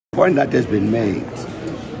Point that has been made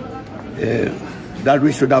that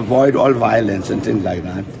we should avoid all violence and things like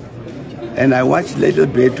that. And I watched a little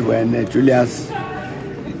bit when Julius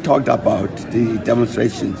talked about the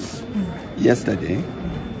demonstrations yesterday,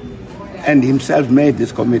 and himself made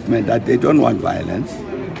this commitment that they don't want violence.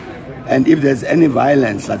 And if there's any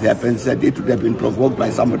violence that happens, that it would have been provoked by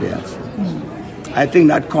somebody else. I think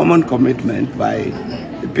that common commitment by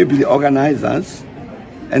the people, the organizers,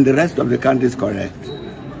 and the rest of the country is correct.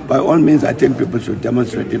 By all means, I think people should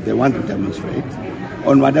demonstrate if they want to demonstrate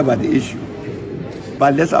on whatever the issue.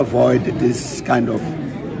 But let's avoid this kind of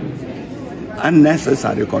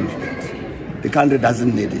unnecessary conflict. The country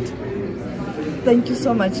doesn't need it. Thank you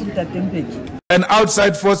so much, Mbeki. And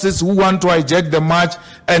outside forces who want to hijack the march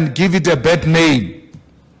and give it a bad name.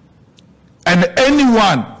 And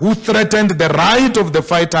anyone who threatened the right of the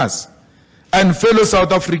fighters and fellow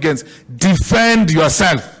South Africans, defend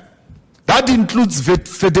yourself. That includes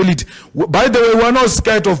fidelity. By the way, we're not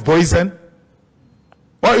scared of poison.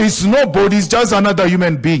 Well, he's nobody, he's just another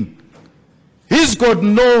human being. He's got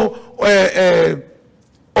no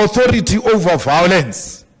authority over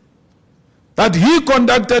violence. That he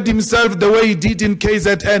conducted himself the way he did in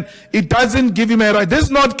KZN, it doesn't give him a right. This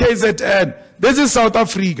is not KZN, this is South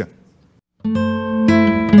Africa.